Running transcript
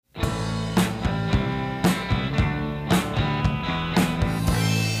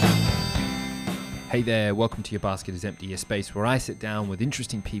Hey there, welcome to Your Basket is Empty, a space where I sit down with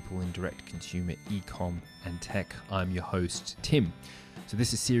interesting people in direct consumer e-com and tech. I'm your host, Tim. So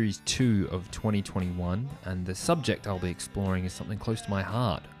this is series 2 of 2021, and the subject I'll be exploring is something close to my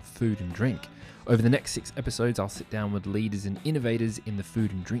heart, food and drink. Over the next 6 episodes, I'll sit down with leaders and innovators in the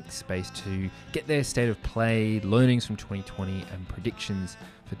food and drink space to get their state of play, learnings from 2020, and predictions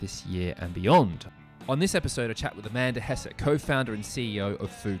for this year and beyond. On this episode, I chat with Amanda Hesse, co-founder and CEO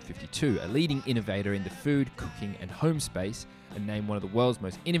of Food52, a leading innovator in the food, cooking, and home space, and named one of the world's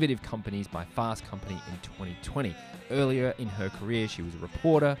most innovative companies by Fast Company in 2020. Earlier in her career, she was a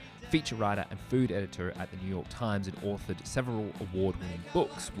reporter, feature writer, and food editor at the New York Times and authored several award-winning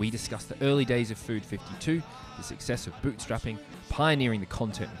books. We discussed the early days of Food52, the success of bootstrapping, pioneering the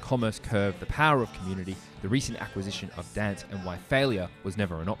content and commerce curve, the power of community, the recent acquisition of Dant, and why failure was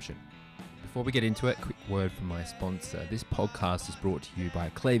never an option. Before we get into it, quick word from my sponsor. This podcast is brought to you by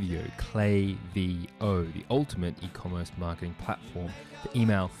Klaviyo, the ultimate e-commerce marketing platform for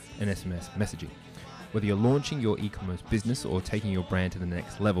email and SMS messaging. Whether you're launching your e-commerce business or taking your brand to the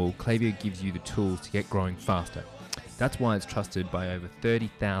next level, Klaviyo gives you the tools to get growing faster. That's why it's trusted by over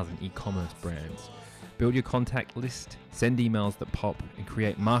 30,000 e-commerce brands. Build your contact list, send emails that pop, and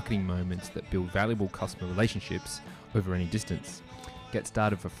create marketing moments that build valuable customer relationships over any distance. Get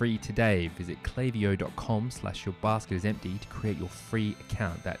started for free today. Visit klaviyo.com/yourbasketisempty to create your free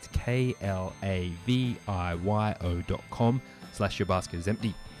account. That's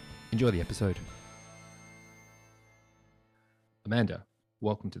klaviyo.com/yourbasketisempty. Enjoy the episode. Amanda,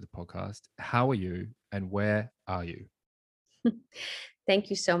 welcome to the podcast. How are you and where are you? Thank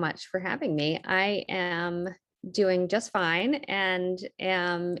you so much for having me. I am doing just fine and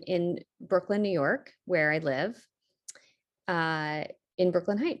am in Brooklyn, New York, where I live. In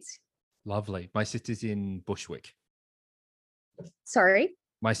Brooklyn Heights. Lovely. My sister's in Bushwick. Sorry?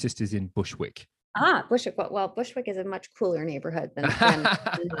 My sister's in Bushwick. Bushwick. Well, Bushwick is a much cooler neighborhood than mine.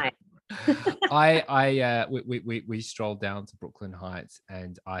 We strolled down to Brooklyn Heights,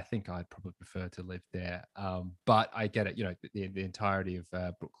 and I think I'd probably prefer to live there. But I get it. You know, the entirety of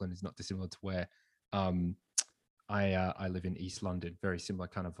Brooklyn is not dissimilar to where I live in East London. Very similar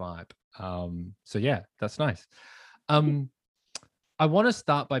kind of vibe. So yeah, that's nice. I want to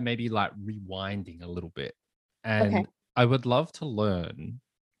start by maybe like rewinding a little bit. And Okay. I would love to learn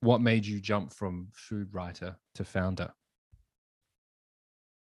what made you jump from food writer to founder.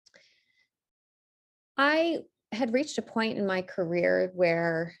 I had reached a point in my career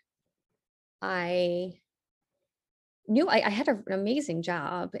where I knew I had an amazing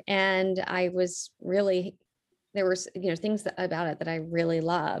job, and I was really, there was, things about it that I really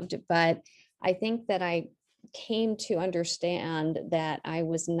loved, but I think that I came to understand that I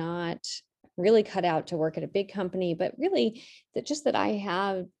was not really cut out to work at a big company, but really that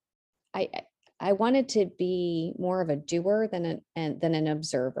I I wanted to be more of a doer than an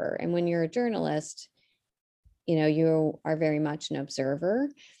observer. And when you're a journalist, you are very much an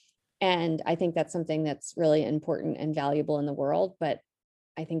observer. And I think that's something that's really important and valuable in the world. But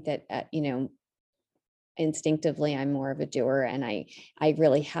I think that, instinctively, I'm more of a doer, and I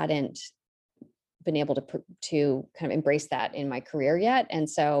really hadn't been able to kind of embrace that in my career yet. And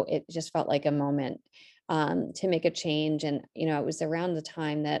so it just felt like a moment to make a change. And, it was around the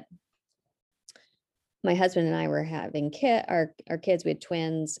time that my husband and I were having our kids. We had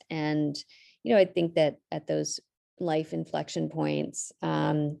twins. And, I think that at those life inflection points,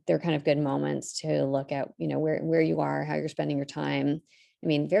 they're kind of good moments to look at, where you are, how you're spending your time. I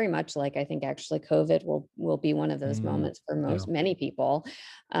mean, very much like, I think actually COVID will be one of those moments for many people.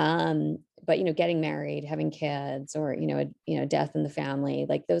 But, getting married, having kids, or, death in the family,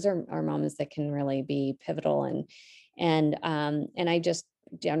 like those are moments that can really be pivotal. And I just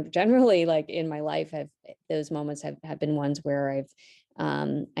generally, like in my life, those moments have been ones where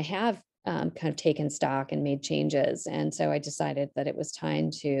I have kind of taken stock and made changes. And so I decided that it was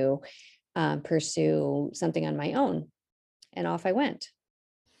time to pursue something on my own, and off I went.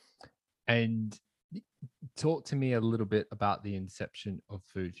 And talk to me a little bit about the inception of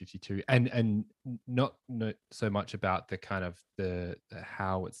Food52, and not so much about the kind of the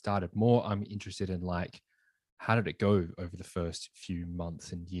how it started. More, I'm interested in like, how did it go over the first few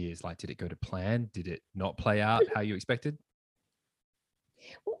months and years? Like, did it go to plan? Did it not play out how you expected?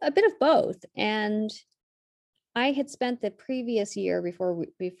 Well, a bit of both. And I had spent the previous year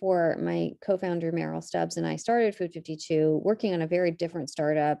before my co-founder Meryl Stubbs and I started Food52 working on a very different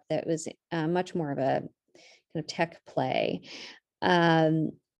startup that was much more of a kind of tech play.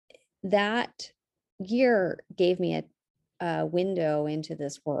 That year gave me a window into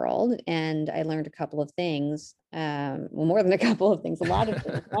this world, and I learned a couple of things. Well, more than a couple of things, a lot of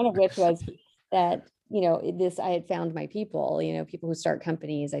things. One of which was that, I had found my people, people who start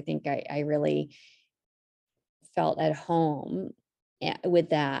companies. I think I really felt at home with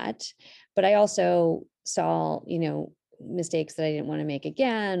that. But I also saw, mistakes that I didn't want to make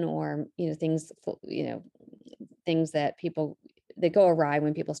again, or, things that go awry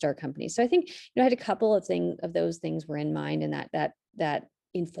when people start companies. So I think, I had a couple of those things were in mind, and that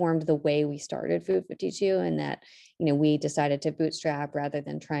informed the way we started Food 52, and that, we decided to bootstrap rather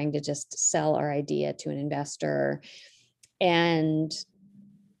than trying to just sell our idea to an investor. And,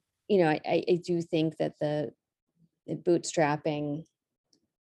 I do think that the bootstrapping,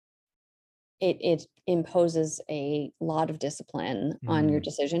 it imposes a lot of discipline on your Mm,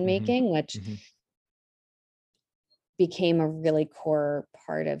 decision mhm, making, which mhm. became a really core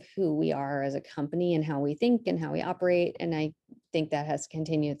part of who we are as a company and how we think and how we operate. And I think that has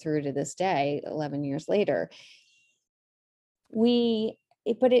continued through to this day, 11 years later.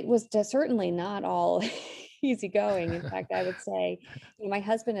 But it was certainly not all easygoing. In fact, I would say, my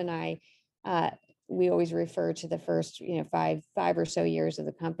husband and I, uh, we always refer to the first, five or so years of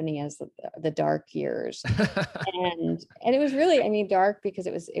the company as the dark years. And it was really, dark, because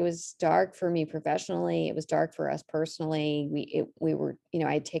it was dark for me professionally. It was dark for us personally. We were,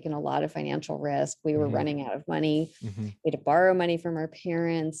 I had taken a lot of financial risk. We were Mhm, running out of money. mhm, We had to borrow money from our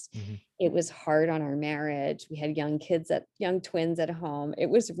parents. mhm. It was hard on our marriage. We had young twins at home. It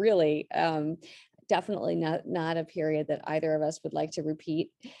was really, definitely not a period that either of us would like to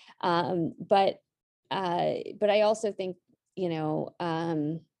repeat. But I also think, you know,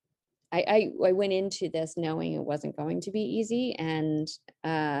 I went into this knowing it wasn't going to be easy, and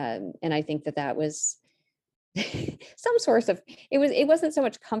I think that was some source of, it wasn't so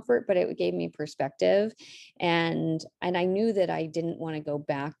much comfort, but it gave me perspective. And I knew that I didn't want to go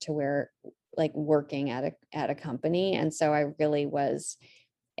back to where, like, working at a company. And so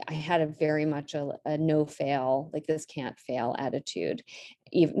I had a very much a no fail, like, this can't fail attitude,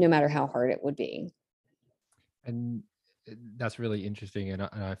 even no matter how hard it would be. And that's really interesting. And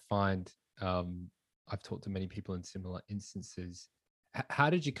I find I've talked to many people in similar instances. How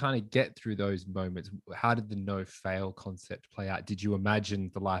did you kind of get through those moments? How did the no fail concept play out? Did you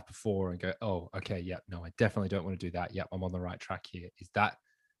imagine the life before and go, oh, okay, yeah, no, I definitely don't want to do that. Yep, I'm on the right track here.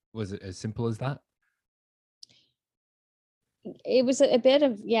 Was it as simple as that? It was a bit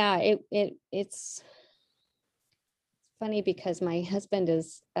of, yeah, it's funny because my husband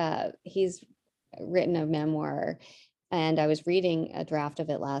he's written a memoir, and I was reading a draft of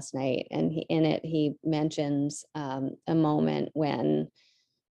it last night, and in it he mentions a moment when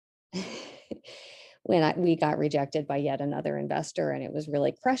we got rejected by yet another investor, and it was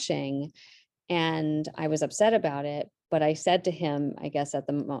really crushing, and I was upset about it. But I said to him, I guess at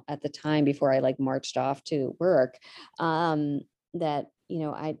the time, before I, like, marched off to work, that,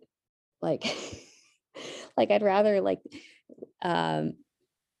 I, like, like, I'd rather, like, um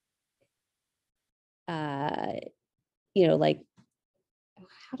uh like,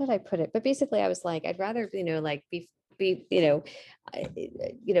 how did I put it? But basically I was like, I'd rather, like, be,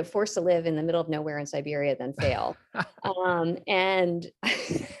 forced to live in the middle of nowhere in Siberia than fail. And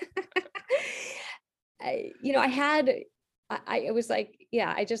I had, it was like,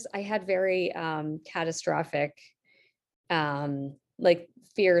 yeah, I had very catastrophic, like,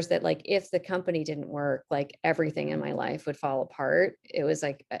 fears that, like, if the company didn't work, like, everything in my life would fall apart. It was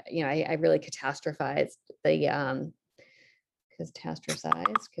like, I really catastrophized the,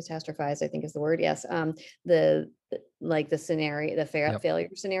 catastrophize, I think is the word. Yes. Like, the scenario, the Yep. failure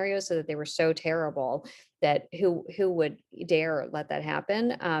scenarios, so that they were so terrible that who would dare let that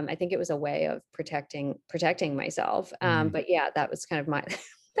happen. I think it was a way of protecting myself. Mm. But yeah, that was kind of my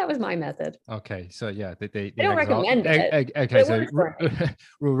that was my method. Okay, so yeah, I the don't exile. recommend it, but Okay, it so worked for me.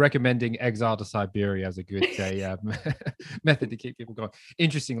 we're recommending exile to Siberia as a good method to keep people going.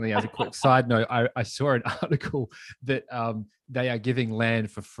 Interestingly, as a quick side note, I saw an article that they are giving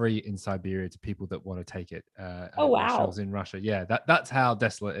land for free in Siberia to people that want to take it. Oh, Nationals wow. in Russia, yeah, that's how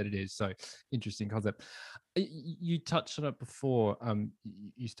desolate it is. So interesting concept. You touched on it before.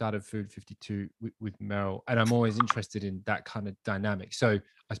 You started Food 52 with Meryl, and I'm always interested in that kind of dynamic. So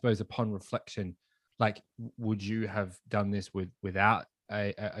I suppose upon reflection, like, would you have done this without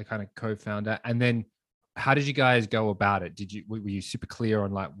a kind of co-founder? And then how did you guys go about it? Were you super clear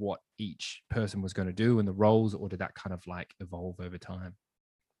on, like, what each person was going to do and the roles, or did that kind of, like, evolve over time?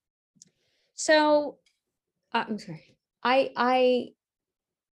 So, I'm sorry. I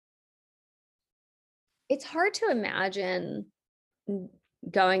It's hard to imagine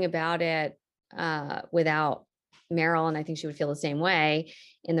going about it without Meryl, and I think she would feel the same way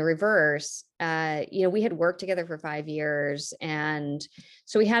in the reverse. We had worked together for 5 years, and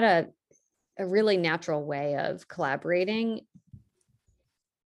so we had a really natural way of collaborating.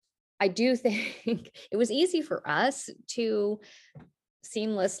 I do think it was easy for us to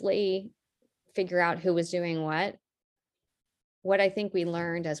seamlessly figure out who was doing what. What I think we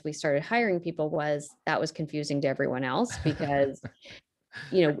learned as we started hiring people was that was confusing to everyone else because,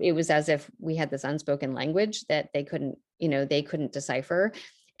 it was as if we had this unspoken language that they couldn't decipher.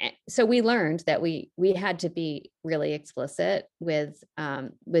 So we learned that we had to be really explicit with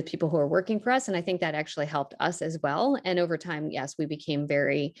people who are working for us. And I think that actually helped us as well. And over time, yes, we became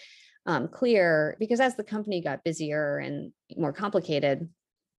very clear, because as the company got busier and more complicated,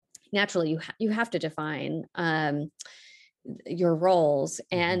 naturally you have to define your roles,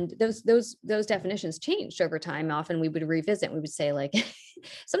 and those definitions changed over time. Often we would revisit, we would say like,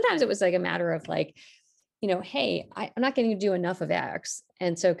 sometimes it was like a matter of like, hey, I'm not getting to do enough of X,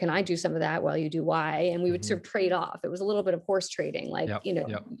 and so can I do some of that while you do Y? And we would sort of trade off. It was a little bit of horse trading, like,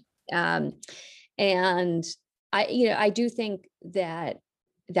 Yep. And I do think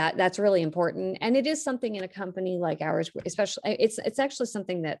that's really important. And it is something in a company like ours, especially, it's actually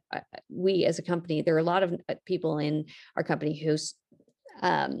something that we as a company, there are a lot of people in our company who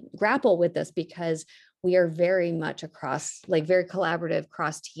grapple with this, because we are very much very collaborative,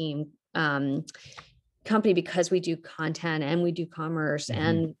 cross team company, because we do content and we do commerce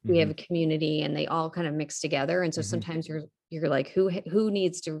and we have a community, and they all kind of mix together. And so sometimes you're like, who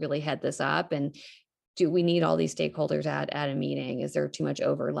needs to really head this up? And do we need all these stakeholders at a meeting? Is there too much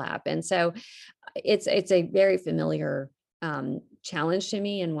overlap? And so it's a very familiar challenge to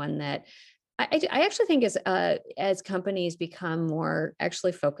me, and one that I actually think as companies become more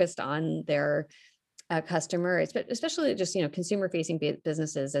actually focused on their customer, especially just consumer facing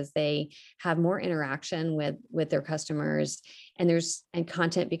businesses, as they have more interaction with their customers, and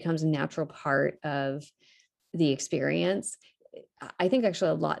content becomes a natural part of the experience. I think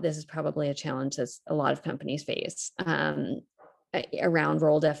actually this is probably a challenge that a lot of companies face around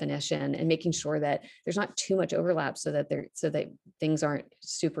role definition, and making sure that there's not too much overlap, so that things aren't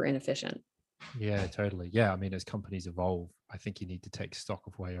super inefficient. Yeah, totally. Yeah. I mean, as companies evolve, I think you need to take stock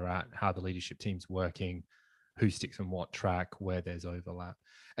of where you're at, how the leadership team's working, who sticks on what track, where there's overlap.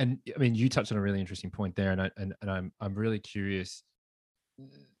 And I mean, you touched on a really interesting point there, and I'm really curious.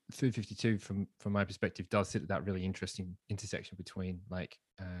 Food 52, from my perspective, does sit at that really interesting intersection between like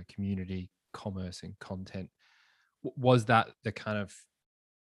community, commerce, and content. Was that the kind of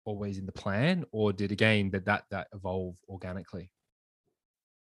always in the plan, or did again that evolve organically?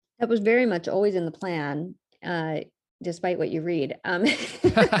 That was very much always in the plan, despite what you read.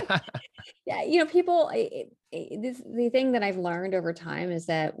 Yeah, people. The thing that I've learned over time is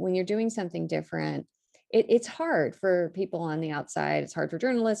that when you're doing something different, it's hard for people on the outside. It's hard for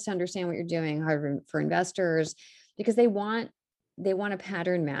journalists to understand what you're doing. Hard for investors, because they want a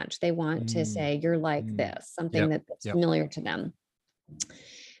pattern match. They want to say you're like this, something that's familiar to them.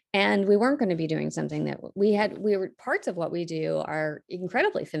 And we weren't going to be doing something that we were parts of what we do are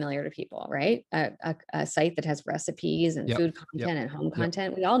incredibly familiar to people, right? A site that has recipes and food content and home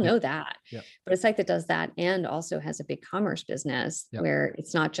content. We all know that, but a site that does that and also has a big commerce business where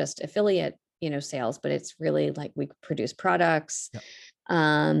it's not just affiliate, sales, but it's really like we produce products.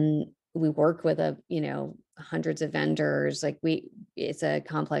 We work with hundreds of vendors. It's a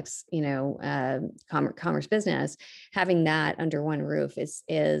complex, commerce business. Having that under one roof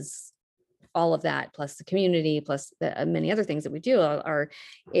is all of that, plus the community, plus the many other things that we do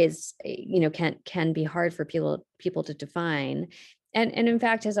can be hard for people to define. And in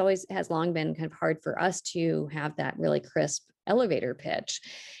fact, has long been kind of hard for us to have that really crisp elevator pitch.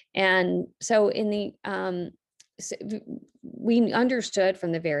 And so we understood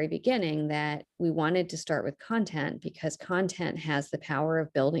from the very beginning that we wanted to start with content, because content has the power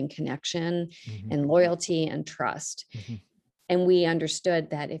of building connection and loyalty and trust. And we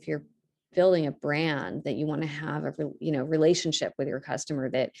understood that if you're building a brand, that you want to have a relationship with your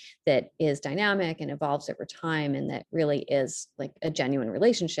customer that is dynamic and evolves over time, and that really is like a genuine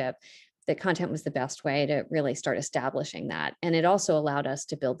relationship, that content was the best way to really start establishing that. And it also allowed us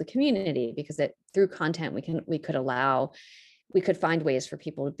to build the community, because through content we could find ways for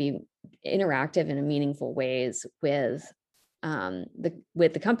people to be interactive in a meaningful ways with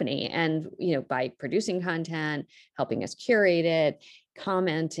the company, and by producing content, helping us curate it,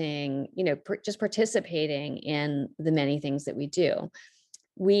 commenting, just participating in the many things that we do.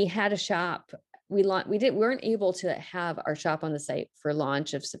 We had a shop. We weren't able to have our shop on the site for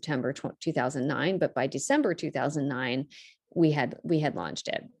launch of September 2009, but by December 2009, we had launched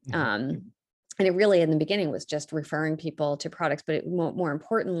it. And it really, in the beginning, was just referring people to products, but more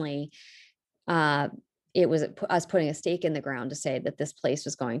importantly, it was us putting a stake in the ground to say that this place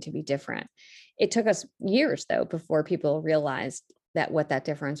was going to be different. It took us years though before people realized that what that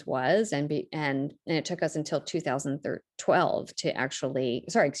difference was, and it took us until 2012 to actually,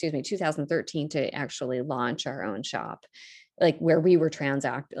 2013 to actually launch our own shop, like where we were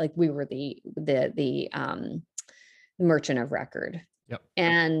like we were the merchant of record. Yep.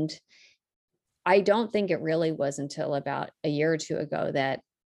 And I don't think it really was until about a year or two ago that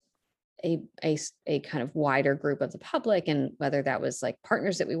a kind of wider group of the public, and whether that was like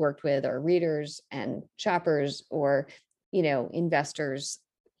partners that we worked with or readers and shoppers or, investors,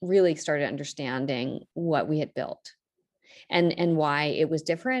 really started understanding what we had built and why it was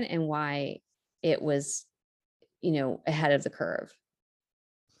different and why it was, ahead of the curve.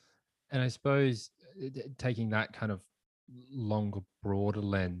 And I suppose taking that kind of longer, broader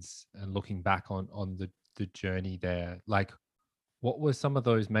lens and looking back on the journey there, like what were some of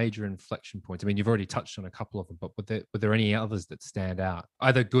those major inflection points? I mean, you've already touched on a couple of them, but were there any others that stand out,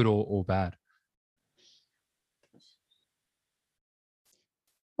 either good or bad?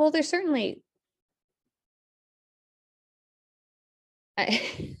 Well, there's certainly,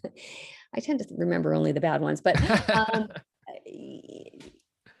 I, I tend to remember only the bad ones, but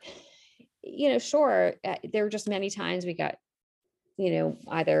sure, there were just many times we got,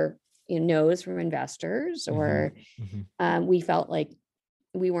 either no's from investors, or we felt like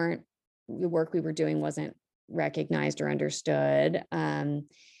the work we were doing wasn't recognized or understood.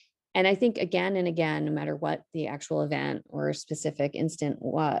 And I think again and again, no matter what the actual event or specific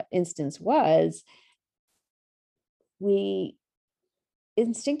instance was, we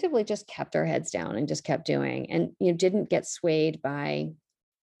instinctively just kept our heads down and just kept doing, and didn't get swayed by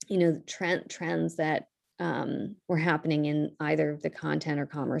trends that were happening in either the content or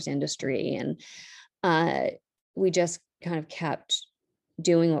commerce industry. And we just kind of kept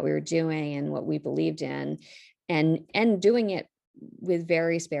doing what we were doing and what we believed in, and doing it with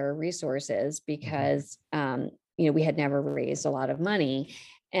very spare resources, because we had never raised a lot of money,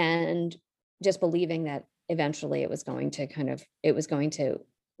 and just believing that eventually it was going to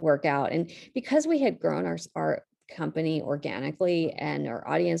work out. And because we had grown our company organically and our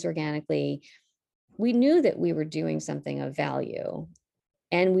audience organically, we knew that we were doing something of value,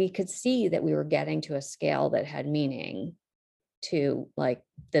 and we could see that we were getting to a scale that had meaning to like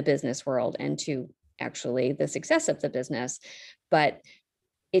the business world and to actually the success of the business. But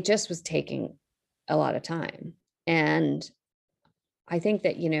it just was taking a lot of time. And I think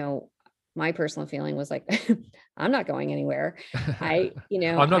that, my personal feeling was like, I'm not going anywhere. I'm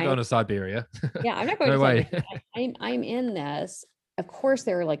not going to Siberia. Yeah, I'm not going No to way. Siberia. I'm in this. Of course,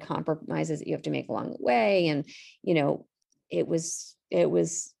 there are like compromises that you have to make along the way. And, it was, we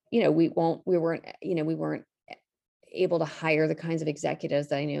weren't able to hire the kinds of executives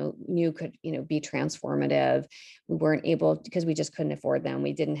that I knew could, be transformative. We weren't able, because we just couldn't afford them.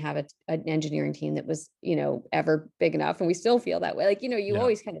 We didn't have an engineering team that was, ever big enough. And we still feel that way. Like, you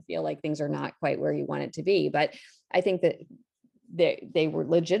always kind of feel like things are not quite where you want it to be. But I think that they were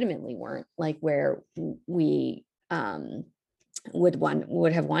legitimately weren't like where we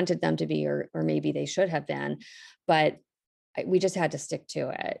would have wanted them to be, or maybe they should have been. But we just had to stick to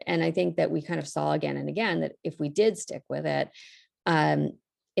it. And I think that we kind of saw again and again that if we did stick with it,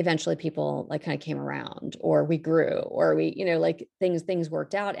 eventually people like kind of came around, or we grew, or we, like things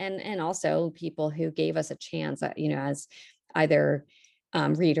worked out. And also people who gave us a chance, as either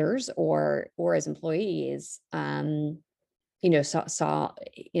readers or as employees, saw,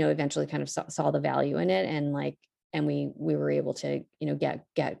 eventually kind of saw the value in it. And we were able to,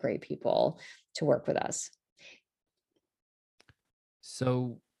 get great people to work with us.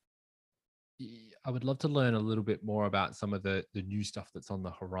 So I would love to learn a little bit more about some of the new stuff that's on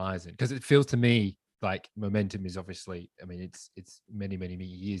the horizon, because it feels to me like momentum is obviously, I mean, it's many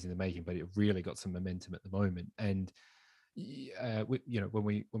years in the making, but it really got some momentum at the moment. And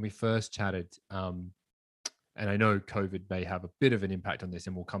when we first chatted, and I know COVID may have a bit of an impact on this,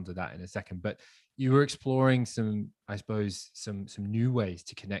 and we'll come to that in a second, but you were exploring some new ways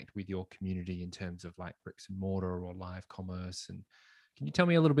to connect with your community in terms of like bricks and mortar or live commerce. And can you tell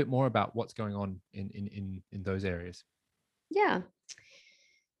me a little bit more about what's going on in those areas? Yeah.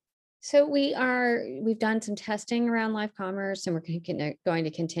 So we've done some testing around live commerce, and we're going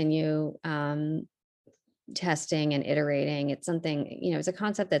to continue testing and iterating. It's something, it's a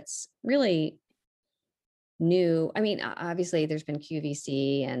concept that's really new. I mean, obviously there's been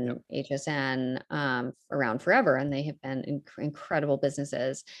QVC and HSN around forever, and they have been incredible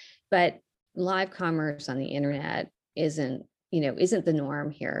businesses, but live commerce on the internet isn't the norm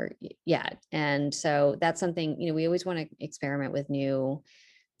here yet. And so that's something, we always want to experiment with new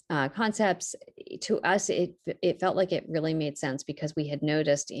concepts. To us, it felt like it really made sense because we had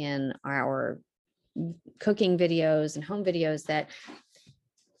noticed in our cooking videos and home videos that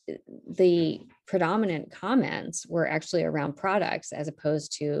the predominant comments were actually around products as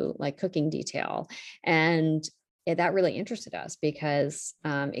opposed to like cooking detail. And that really interested us because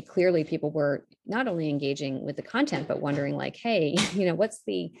it clearly people were not only engaging with the content, but wondering like, hey,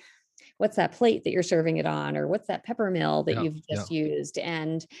 what's that plate that you're serving it on? Or what's that pepper mill that Yeah, you've yeah. just used?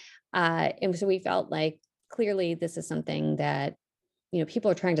 And so we felt like clearly this is something that,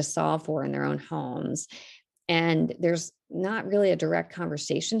 people are trying to solve for in their own homes. And there's not really a direct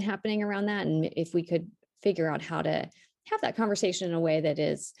conversation happening around that. And if we could figure out how to have that conversation in a way that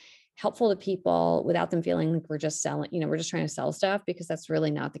is helpful to people without them feeling like we're just selling, we're just trying to sell stuff, because that's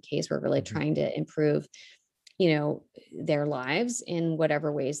really not the case. We're really Mhm. trying to improve, their lives in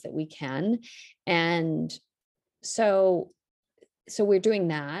whatever ways that we can. And so we're doing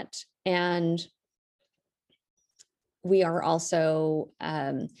that. And we are also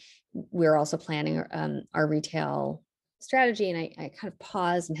we're also planning our retail strategy. And I kind of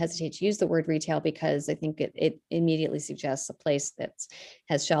pause and hesitate to use the word retail because I think it immediately suggests a place that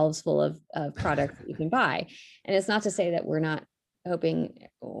has shelves full of products that you can buy. And it's not to say that we're not hoping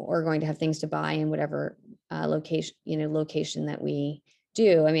or going to have things to buy in whatever location that we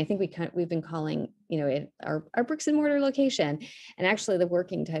do. I mean, I think we've been calling, it our bricks and mortar location. And actually the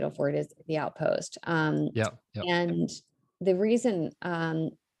working title for it is the Outpost. Yeah, yeah. And the reason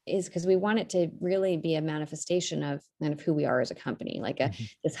is because we want it to really be a manifestation of kind of who we are as a company, like Mhm.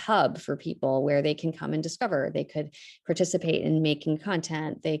 this hub for people where they can come and discover, they could participate in making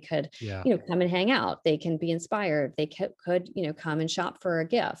content, they could, Yeah. come and hang out, they can be inspired, they could, come and shop for a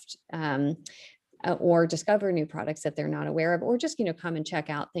gift. Or discover new products that they're not aware of, or just, come and check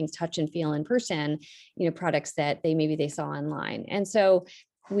out things, touch and feel in person, products that maybe they saw online. And so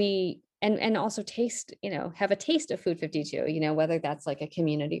we, and also taste, have a taste of Food 52, whether that's like a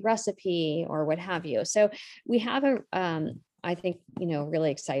community recipe or what have you. So we have I think,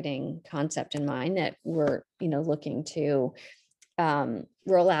 really exciting concept in mind that we're, looking to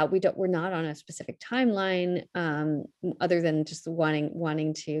roll out. We're not on a specific timeline, other than just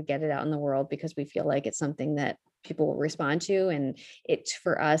wanting to get it out in the world because we feel like it's something that people will respond to. And it,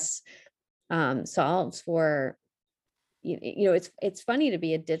 for us, solves for, it's funny to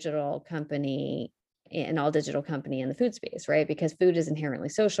be a digital company, an all digital company in the food space, right? Because food is inherently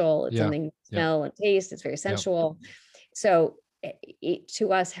social. It's Yeah, something you yeah, smell and taste. It's very yeah. sensual. So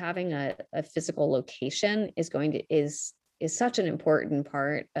to us, having a physical location is such an important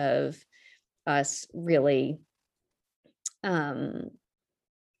part of us really, um,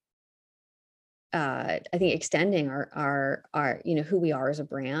 I think extending our who we are as a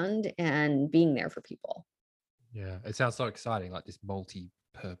brand and being there for people. Yeah, it sounds so exciting, like this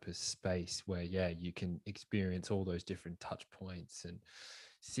multi-purpose space where, yeah, you can experience all those different touch points and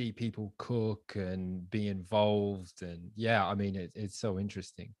see people cook and be involved. And yeah, I mean, it's so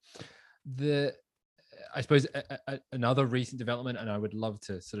interesting. The I suppose another recent development, and I would love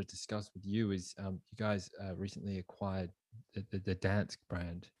to sort of discuss with you, is you guys recently acquired the Dansk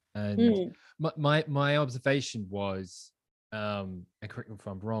brand, and Mm, my observation was, and correct me if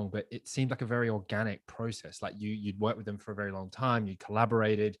I'm wrong, but it seemed like a very organic process. Like you'd worked with them for a very long time, you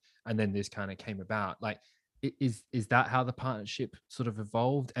collaborated, and then this kind of came about. Like, is that how the partnership sort of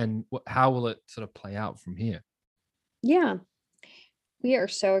evolved, and how will it sort of play out from here? yeah, we are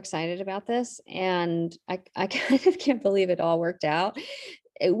so excited about this, and I kind of can't believe it all worked out.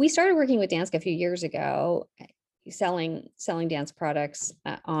 We started working with Dansk a few years ago, selling dance products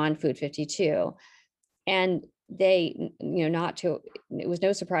on Food 52. And they, not to, it was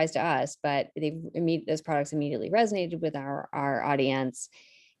no surprise to us, but those products immediately resonated with our audience.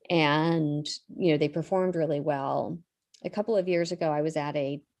 And, they performed really well. A couple of years ago, I was at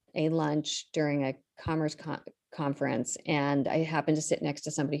a lunch during a commerce conference, and I happened to sit next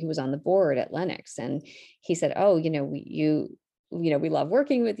to somebody who was on the board at Lennox. And he said, "Oh, we love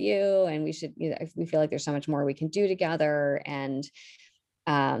working with you, and we feel like there's so much more we can do together." And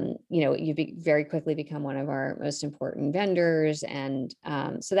very quickly become one of our most important vendors. And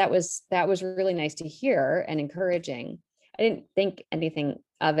so that was really nice to hear and encouraging. I didn't think anything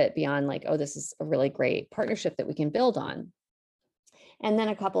of it beyond like, oh, this is a really great partnership that we can build on. And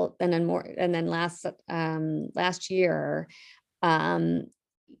then last year, um,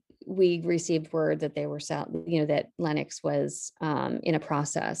 we received word that they were that Lennox was in a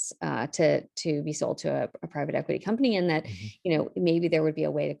process to be sold to a private equity company, and that Mhm. maybe there would be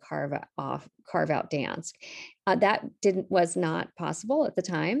a way to carve out Dansk. That didn't was not possible at the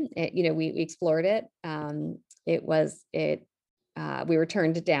time. We explored it. It we were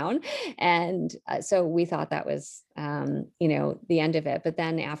turned down. And so we thought that was, the end of it. But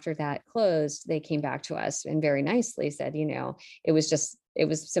then after that closed, they came back to us and very nicely said, it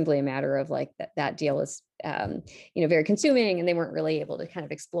was simply a matter of like that deal is, very consuming, and they weren't really able to kind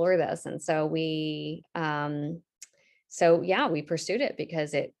of explore this. And so we pursued it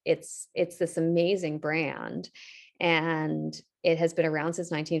because it's this amazing brand, and it has been around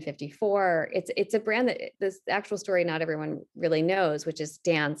since 1954. It's a brand that this actual story not everyone really knows, which is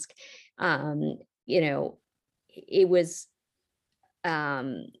Dansk. Um, you know, it was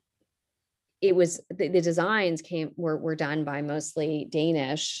um, the designs were done by mostly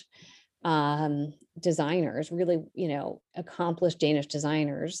Danish designers, really, accomplished Danish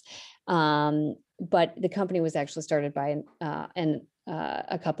designers. But the company was actually started by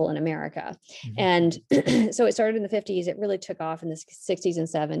a couple in America. Mhm. And so it started in the 50s. It really took off in the 60s and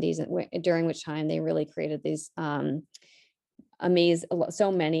 70s, and during which time they really created these so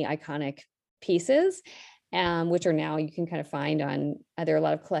many iconic pieces, which are now you can kind of find on, there are a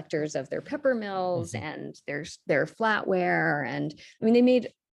lot of collectors of their pepper mills Mhm. and their flatware. And I mean, they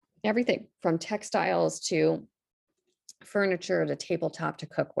made everything from textiles to furniture to tabletop to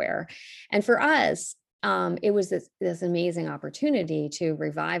cookware. And for us, it was this amazing opportunity to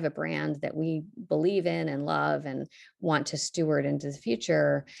revive a brand that we believe in and love and want to steward into the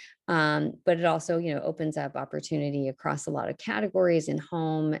future. But it also, opens up opportunity across a lot of categories in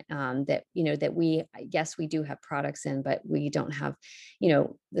home, that yes, we do have products in, but we don't have,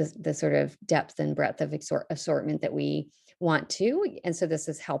 the sort of depth and breadth of assortment that we want to. And so this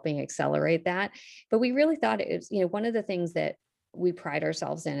is helping accelerate that. But we really thought it was, one of the things that we pride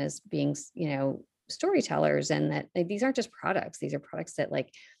ourselves in as being, storytellers, and that like, these aren't just products. These are products that like,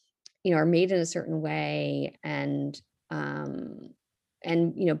 are made in a certain way,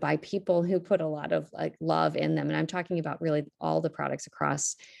 by people who put a lot of like love in them. And I'm talking about really all the products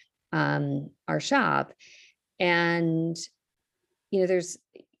across our shop. And, there's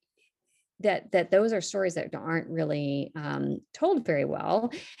that those are stories that aren't really told very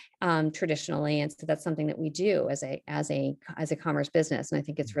well traditionally, and so that's something that we do as a commerce business. And I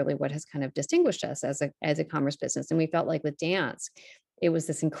think it's really what has kind of distinguished us as a commerce business. And we felt like with Dance, it was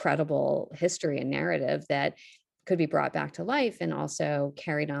this incredible history and narrative that could be brought back to life and also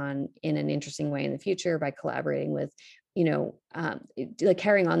carried on in an interesting way in the future by collaborating with, like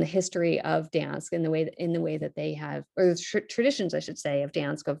carrying on the history of dance in the way that they have, or the traditions, I should say, of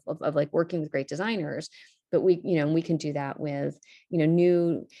dance of like working with great designers. But we can do that with,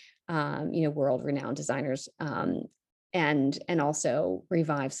 new, world renowned designers, and also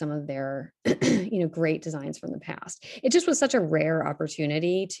revive some of their, great designs from the past. It just was such a rare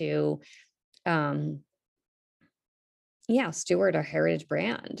opportunity to, um, yeah, steward our heritage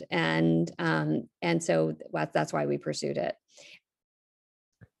brand. And so that's why we pursued it.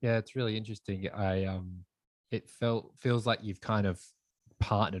 Yeah, it's really interesting. It feels like you've kind of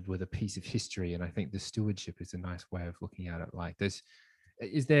partnered with a piece of history, and I think the stewardship is a nice way of looking at it. Like,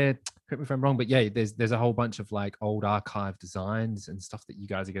 is there? Correct me if I'm wrong, but yeah, there's a whole bunch of like old archive designs and stuff that you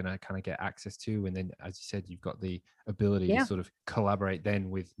guys are going to kind of get access to, and then, as you said, you've got the ability to Yeah. sort of collaborate then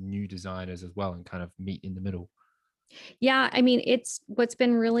with new designers as well, and kind of meet in the middle. Yeah, I mean, it's what's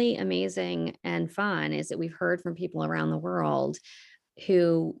been really amazing and fun is that we've heard from people around the world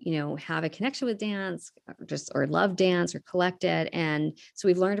who, have a connection with dance, or love dance or collect it. And so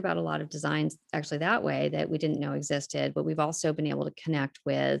we've learned about a lot of designs actually that way that we didn't know existed. But we've also been able to connect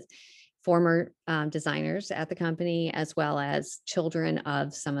with former designers at the company, as well as children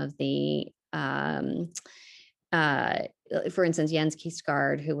of some of the uh, for instance, Jens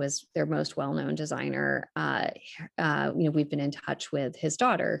Kiesgaard, who was their most well-known designer, we've been in touch with his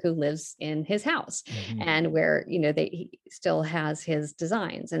daughter who lives in his house, Mhm. and where, he still has his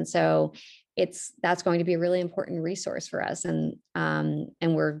designs. And so that's going to be a really important resource for us. And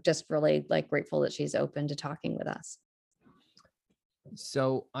we're just really like grateful that she's open to talking with us.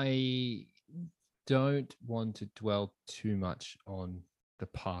 So I don't want to dwell too much on the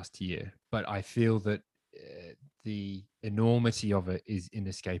past year, but I feel that the enormity of it is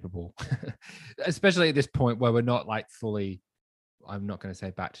inescapable, especially at this point where we're not like fully. I'm not going to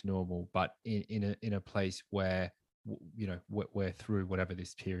say back to normal, but in a place where we're through whatever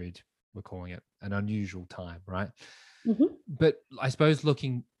this period we're calling it, an unusual time, right? Mhm. But I suppose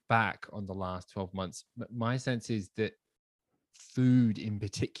looking back on the last 12 months, my sense is that food in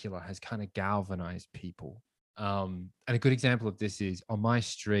particular has kind of galvanized people. And a good example of this is on my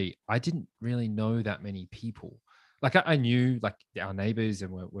street, I didn't really know that many people. Like I knew like our neighbors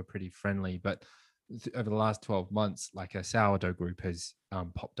and we're pretty friendly, but over the last 12 months, like a sourdough group has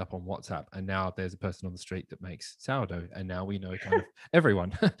popped up on WhatsApp, and now there's a person on the street that makes sourdough, and now we know kind of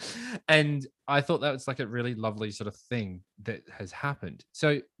everyone. And I thought that was like a really lovely sort of thing that has happened.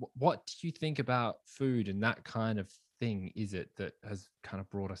 So what do you think about food and that kind of thing is it that has kind of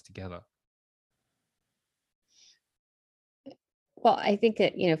brought us together? Well, I think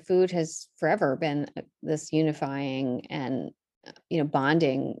that, food has forever been this unifying and,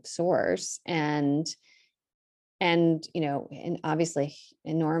 bonding source. And obviously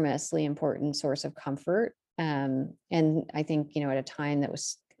enormously important source of comfort. And I think, at a time that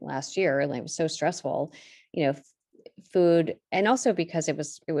was last year, like, it was so stressful, food, and also because it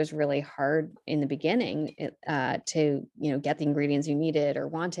was really hard in the beginning, to, get the ingredients you needed or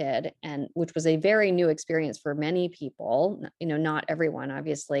wanted, and which was a very new experience for many people. Not everyone,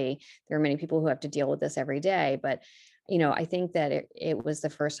 obviously. There are many people who have to deal with this every day, but I think that it was the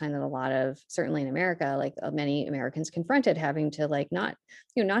first time that a lot of, certainly in America, like, many Americans confronted having to, like, not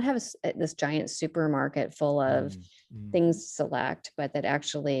have this giant supermarket full of Mm, mm. things to select, but that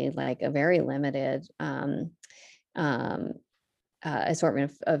actually, like, a very limited um,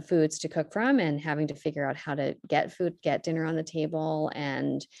 assortment of foods to cook from, and having to figure out how to get dinner on the table,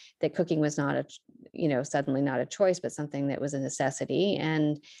 and that cooking was not suddenly not a choice, but something that was a necessity.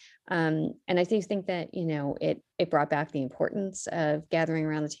 And I think that, it brought back the importance of gathering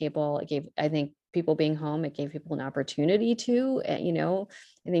around the table. It gave, I think, people being home, it gave people an opportunity to,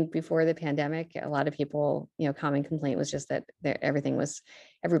 I think before the pandemic, a lot of people, common complaint was just that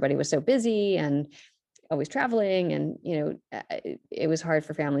everybody was so busy and always traveling, and it was hard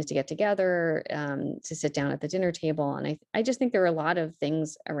for families to get together, to sit down at the dinner table. And I just think there were a lot of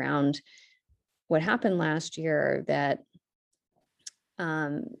things around what happened last year that,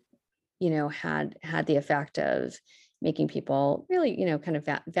 um, had the effect of making people really, kind of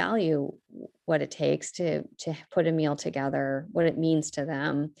value what it takes to put a meal together, what it means to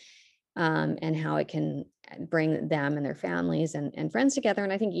them, and how it can bring them and their families and friends together.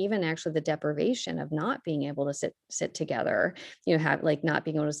 And I think even actually the deprivation of not being able to sit together, have, like, not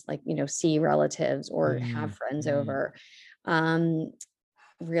being able to, like, see relatives or have Mm, friends mm. over, um,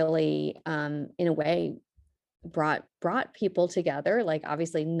 really, in a way, brought people together, like,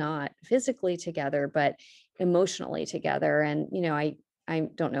 obviously not physically together, but emotionally together. And I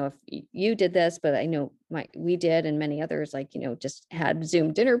don't know if you did this, but I know we did, and many others, like, just had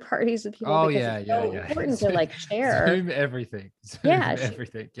Zoom dinner parties with people, Oh because yeah, it's yeah, so yeah. important to, like, share. Zoom everything. Zoom Yeah,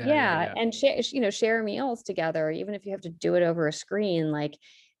 everything. Yeah, yeah, yeah, yeah. and share meals together, even if you have to do it over a screen. Like,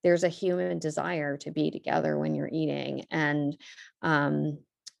 there's a human desire to be together when you're eating. Um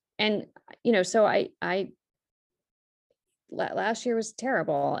and so last year was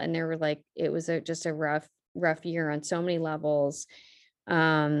terrible, and there were, like, it was just a rough year on so many levels.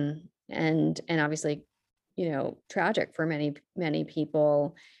 And obviously, tragic for many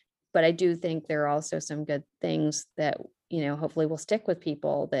people. But I do think there are also some good things that, hopefully will stick with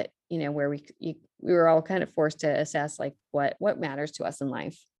people, that, where we were all kind of forced to assess, like, what matters to us in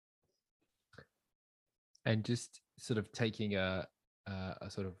life. And just sort of taking a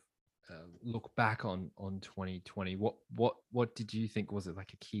sort of look back on 2020, what did you think was it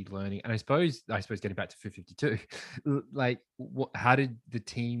like a key learning? And I suppose getting back to Food 52, like how did the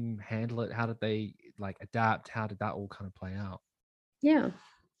team handle it? How did they like adapt? How did that all kind of play out? Yeah.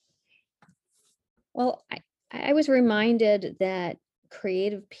 Well, I was reminded that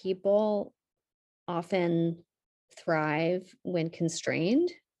creative people often thrive when constrained.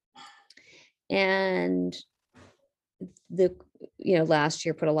 And the last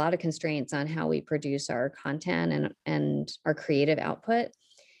year put a lot of constraints on how we produce our content and our creative output.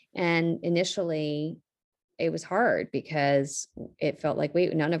 And initially it was hard, because it felt like,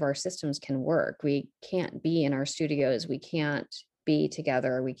 wait, none of our systems can work. We can't be in our studios, we can't be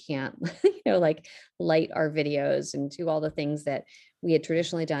together, we can't like, light our videos and do all the things that we had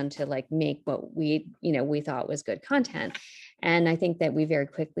traditionally done to, like, make what we thought was good content. And I think that we very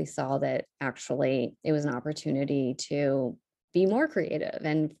quickly saw that actually it was an opportunity to be more creative,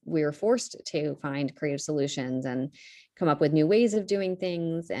 and we were forced to find creative solutions and come up with new ways of doing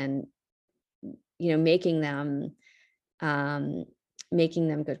things, and making them, um,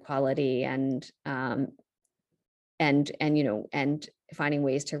 good quality, and finding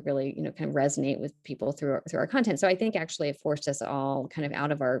ways to really, kind of resonate with people through our content. So I think actually it forced us all kind of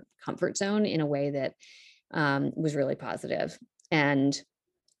out of our comfort zone in a way that, was really positive. And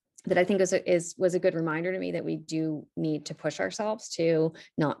that I think was a good reminder to me that we do need to push ourselves to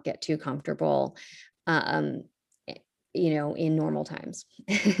not get too comfortable, um, eh, in normal times.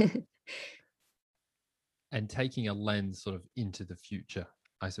 And taking a lens sort of into the future.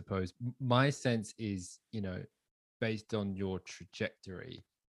 I suppose. My sense is, based on your trajectory,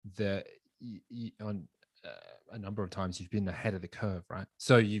 that on a number of times you've been ahead of the curve, right?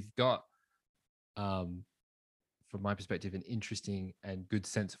 So you've got, um, from my perspective, an interesting and good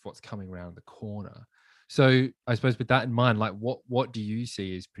sense of what's coming around the corner. So I suppose with that in mind, like what do you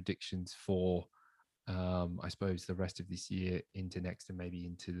see as predictions for, I suppose, the rest of this year into next and maybe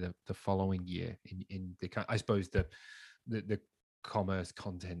into the following year in I suppose the commerce,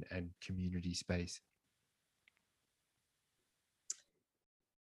 content, and community space?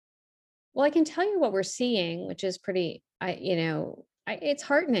 Well, I can tell you what we're seeing, which is pretty, it's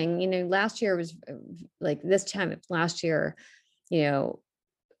heartening. Last year was like this time of last year, you know,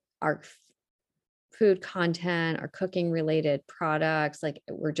 our food content, our cooking related products, like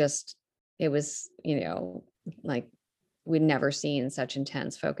were just, it was, like we'd never seen such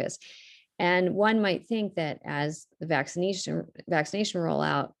intense focus. And one might think that as the vaccination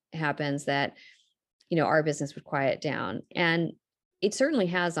rollout happens, that our business would quiet down. And it certainly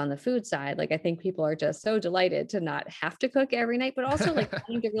has on the food side. Like I think people are just so delighted to not have to cook every night, but also like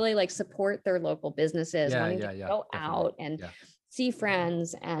wanting to really like support their local businesses, Yeah, wanting yeah, to yeah, go definitely. out and Yeah. see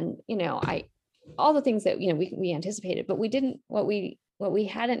friends. And I all the things that we anticipated, but we didn't what we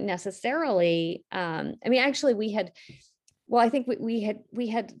hadn't necessarily I mean actually we had well I think we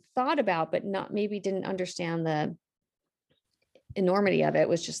had thought about but not maybe didn't understand the enormity of it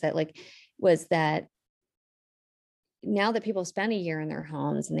was just that like was that now that people spend a year in their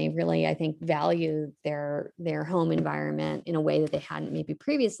homes and they really I think value their home environment in a way that they hadn't maybe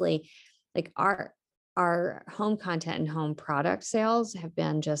previously, like our home content and home product sales have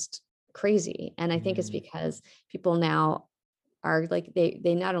been just crazy. And I think it's Mm, because people now are like they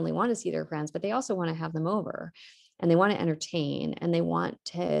not only want to see their friends but they also want to have them over, and they want to entertain, and they want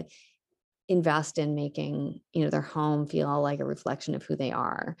to invest in making their home feel like a reflection of who they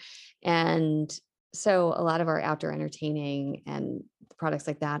are. And so a lot of our outdoor entertaining and products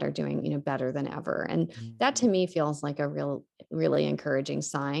like that are doing better than ever, and that mm. to me feels like a really encouraging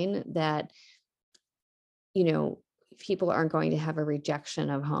sign that you know people aren't going to have a rejection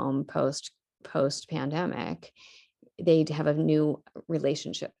of home post pandemic. They'd have a new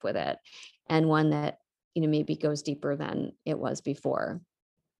relationship with it, and one that maybe goes deeper than it was before.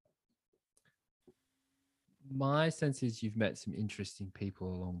 My sense is you've met some interesting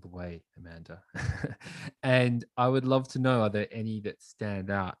people along the way, Amanda. And I would love to know, are there any that stand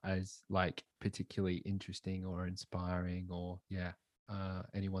out as like particularly interesting or inspiring, or yeah,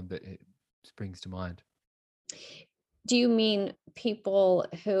 anyone that it springs to mind? Do you mean people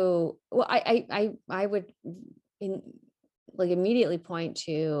who, well, I would in like immediately point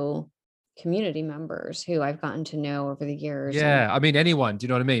to community members who I've gotten to know over the years. And Yeah, I mean anyone, do you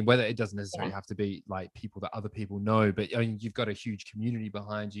know what I mean? Whether it doesn't yeah, necessarily have to be like people that other people know, but I mean you've got a huge community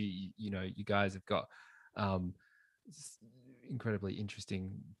behind you. You guys have got um s- incredibly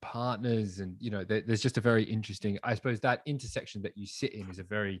interesting partners, and there's just a very interesting, I suppose that intersection that you sit in is a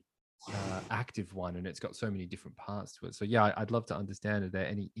very active one, and it's got so many different parts to it. So yeah, I'd love to understand, are there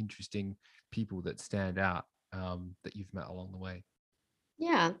any interesting people that stand out that you've met along the way?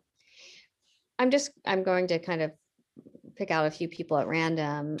 yeah. I'm going to kind of pick out a few people at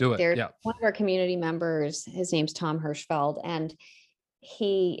random. Do it. There's Yeah. one of our community members, his name's Tom Hirschfeld, and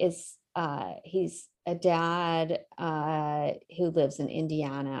he's a dad who lives in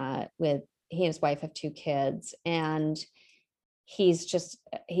Indiana with he and his wife have two kids, and he's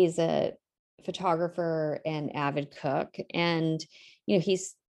a photographer and avid cook, and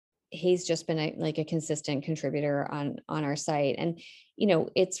he's just been like a consistent contributor on our site. And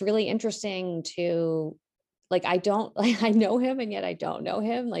it's really interesting to like I don't like I know him and yet I don't know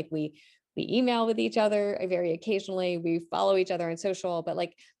him. Like we email with each other very occasionally. We follow each other on social, but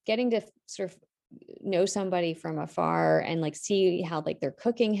like getting to sort of know somebody from afar and like see how like their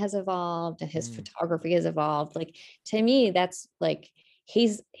cooking has evolved and his Mm, photography has evolved. Like to me, that's like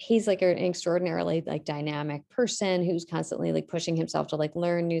he's like an extraordinarily like dynamic person who's constantly like pushing himself to like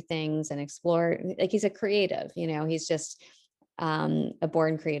learn new things and explore. Like he's a creative, he's just a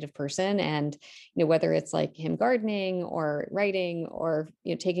born creative person. And whether it's like him gardening or writing or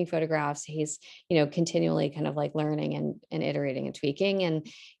taking photographs, he's continually kind of like learning and iterating and tweaking. And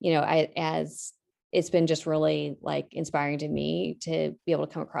as it's been just really like inspiring to me to be able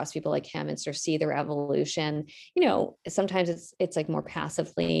to come across people like him and sort of see their evolution. Sometimes it's like more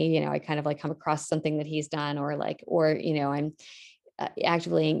passively, I kind of like come across something that he's done, or I'm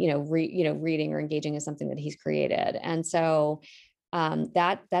actively, reading or engaging in something that he's created. And so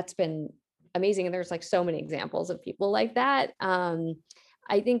that's been amazing. And there's like so many examples of people like that.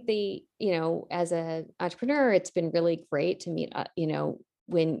 I think as an entrepreneur, it's been really great to meet,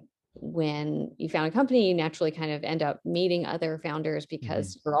 when you found a company, you naturally kind of end up meeting other founders Mhm.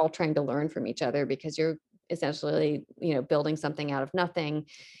 because you're all trying to learn from each other because you're essentially, building something out of nothing.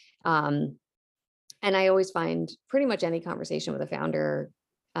 Um, and I always find pretty much any conversation with a founder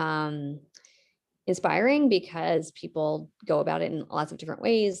um, inspiring because people go about it in lots of different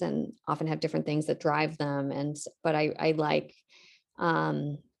ways and often have different things that drive them. But I like,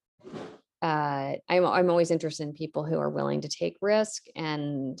 um, I'm always interested in people who are willing to take risk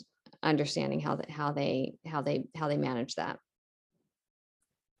and understanding how they manage that.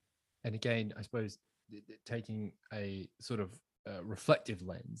 And again, I suppose taking a sort of reflective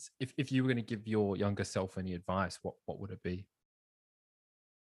lens, if you were going to give your younger self any advice, what would it be?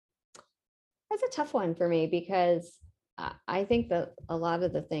 That's a tough one for me because I think that a lot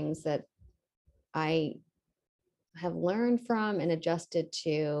of the things that I have learned from and adjusted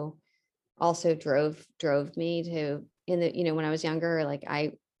to also drove me to in the when I was younger, like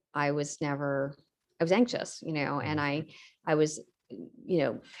I was never I was anxious, and Mm. I was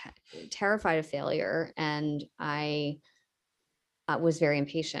terrified of failure, and I was very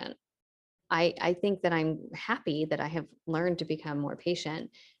impatient. I think that I'm happy that I have learned to become more patient.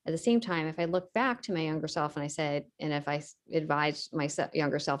 At the same time, if I look back to my younger self and I said, and if advised my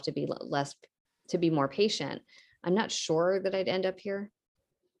younger self to be less, to be more patient, I'm not sure that I'd end up here.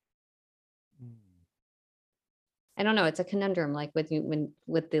 Mm. I don't know. It's a conundrum, like with you when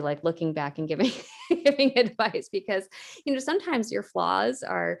with the like looking back and giving giving advice because sometimes your flaws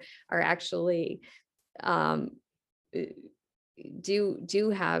are actually um, uh, do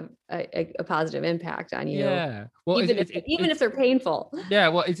have a positive impact on you, Yeah. Well, even if they're painful. yeah.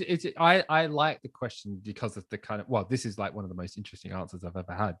 Well, I like the question because of the kind of, well, this is like one of the most interesting answers I've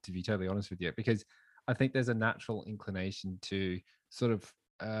ever had, to be totally honest with you, because I think there's a natural inclination to sort of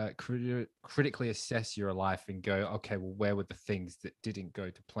critically assess your life and go, okay, well, where were the things that didn't go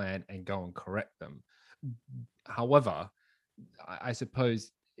to plan, and go and correct them. However, I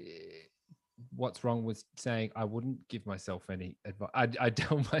suppose what's wrong with saying I wouldn't give myself any advice. I'd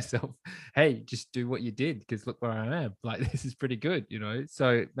tell myself, hey, just do what you did because look where I am. Like this is pretty good, you know.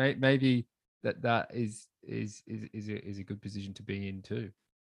 So maybe that is a good position to be in too.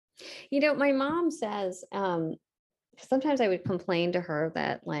 My mom says sometimes I would complain to her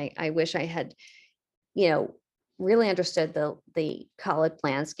that like I wish I had, you know, really understood the college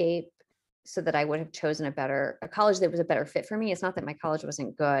landscape so that I would have chosen a college that was a better fit for me. It's not that my college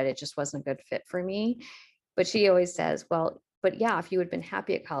wasn't good, it just wasn't a good fit for me. But she always says, well, but yeah, if you had been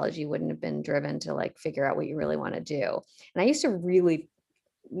happy at college, you wouldn't have been driven to like figure out what you really want to do. And I used to really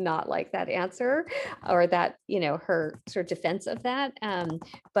not like that answer or that, her sort of defense of that.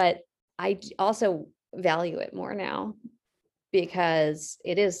 But also value it more now because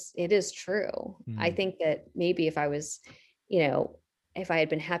it is true. I Mm. think that maybe if I was, you know, if I had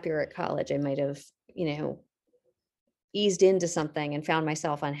been happier at college, I might have, eased into something and found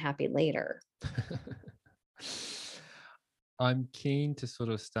myself unhappy later. I'm keen to sort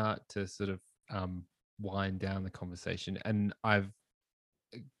of start to sort of wind down the conversation, and I've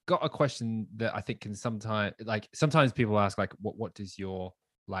got a question that I think can sometimes people ask like what does your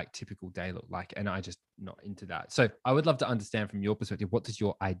like typical day look like, and I just not into that. So I would love to understand from your perspective, what does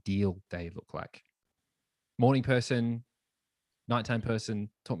your ideal day look like? Morning person, nighttime person,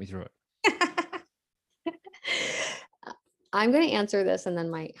 talk me through I'm going to answer this and then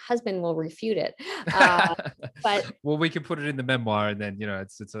my husband will refute it. Uh, but Well, we can put it in the memoir, and then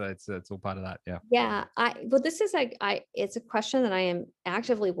it's all part of that. Yeah. yeah, well, this is like, it's a question that I am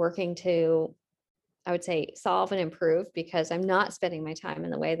actively working to, I would say, solve and improve because I'm not spending my time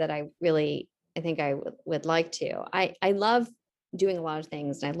in the way that I think I would like to. I love doing a lot of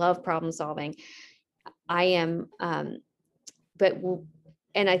things and I love problem solving. I am, but,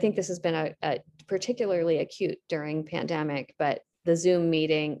 and I think this has been a particularly acute during pandemic, but the Zoom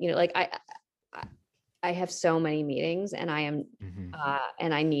meeting, like I I have so many meetings and Hmm.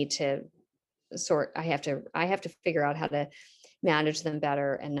 and I need to I have to figure out how to manage them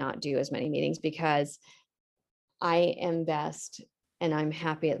better and not do as many meetings because I am best and I'm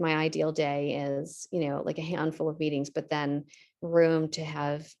happy. My ideal day is, like a handful of meetings, but then room to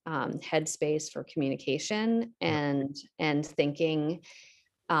have headspace for communication Yep. and thinking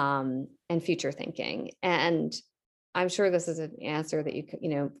and future thinking. And I'm sure this is an answer that that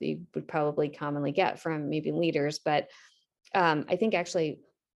you would probably commonly get from maybe leaders, but I think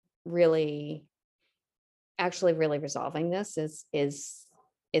really really resolving this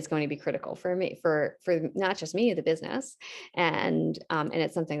is going to be critical for me for not just me, the business, and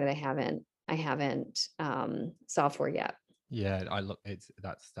it's something that I haven't solved for yet. Yeah, I look. It's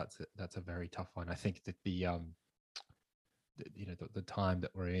that's a very tough one. I think that the time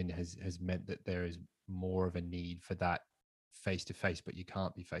that we're in has meant that there is more of a need for that face to face, but you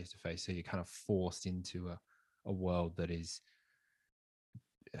can't be face to face, so you're kind of forced into a world that is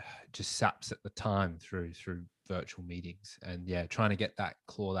just saps at the time through virtual meetings. And yeah, trying to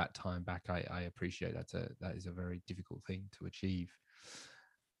claw that time back, I appreciate that is a very difficult thing to achieve.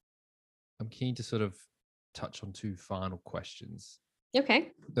 I'm keen to sort of touch on two final questions.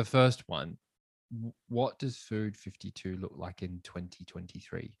 Okay. The first one, what does Food 52 look like in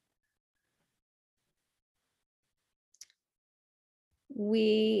 2023?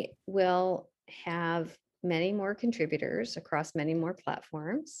 We will have many more contributors across many more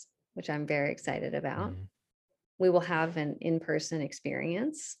platforms, which I'm very excited about. Mhm. We will have an in-person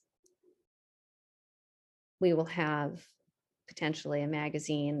experience. We will have potentially a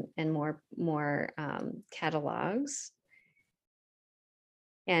magazine and more catalogs.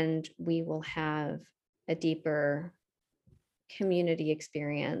 And we will have a deeper community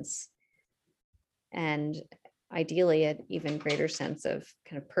experience, and ideally an even greater sense of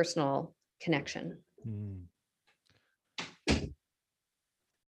kind of personal connection.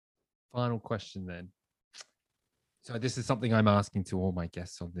 Final question then. So this is something I'm asking to all my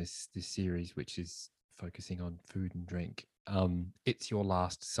guests on this series, which is focusing on food and drink. It's your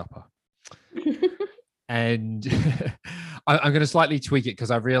last supper. And I'm going to slightly tweak it because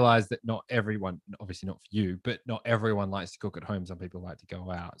I've realized that not everyone, obviously not for you, but not everyone likes to cook at home. Some people like to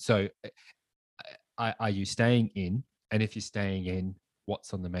go out. So are you staying in? And if you're staying in,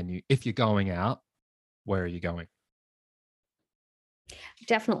 what's on the menu? If you're going out, where are you going?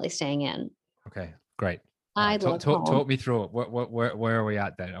 Definitely staying in. Okay, great. I love home. Talk me through it. Where are we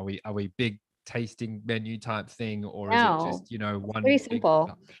at then? Are we big tasting menu type thing, or is it just one? Pretty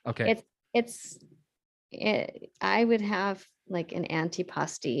simple. Okay. I would have like an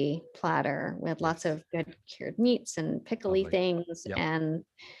antipasti platter with lots of good cured meats and pickly things,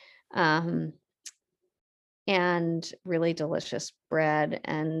 and really delicious bread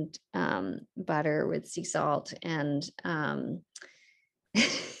and butter with sea salt and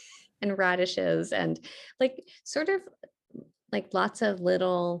and radishes, and like sort of like lots of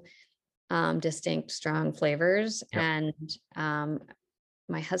little distinct strong flavors. And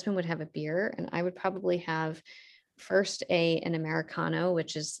my husband would have a beer, and I would probably have first an Americano,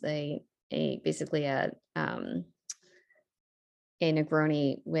 which is basically a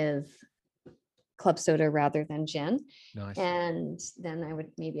Negroni with club soda rather than gin. Nice. And then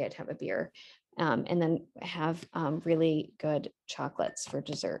I'd have a beer, and then have really good chocolates for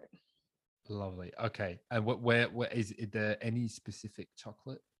dessert. Lovely. Okay. And where is there any specific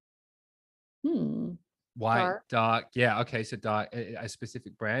chocolate? White, dark. Yeah. Okay. So dark, a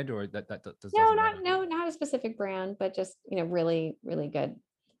specific brand, or that does not a specific brand, but just really, really good.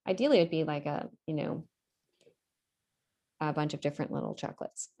 Ideally, it'd be like a bunch of different little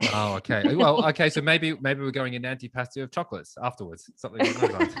chocolates. Oh, okay. Well, okay. So maybe we're going an antipasti of chocolates afterwards. Something like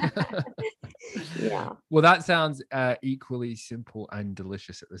that. Yeah. Well, that sounds equally simple and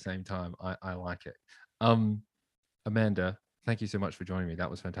delicious at the same time. I like it. Amanda, thank you so much for joining me. That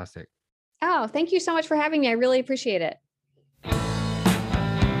was fantastic. Oh, thank you so much for having me. I really appreciate it.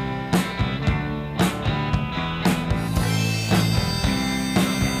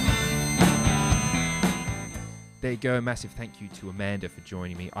 There you go. Massive thank you to Amanda for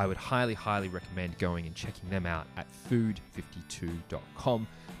joining me. I would highly, highly recommend going and checking them out at food52.com.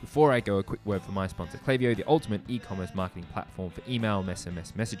 Before I go, a quick word from my sponsor, Klaviyo, the ultimate e-commerce marketing platform for email and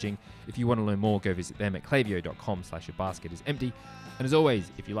SMS messaging. If you want to learn more, go visit them at klaviyo.com/yourbasketisempty. And as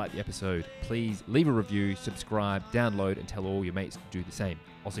always, if you like the episode, please leave a review, subscribe, download, and tell all your mates to do the same.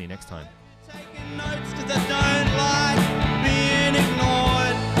 I'll see you next time. Taking notes 'cause I don't like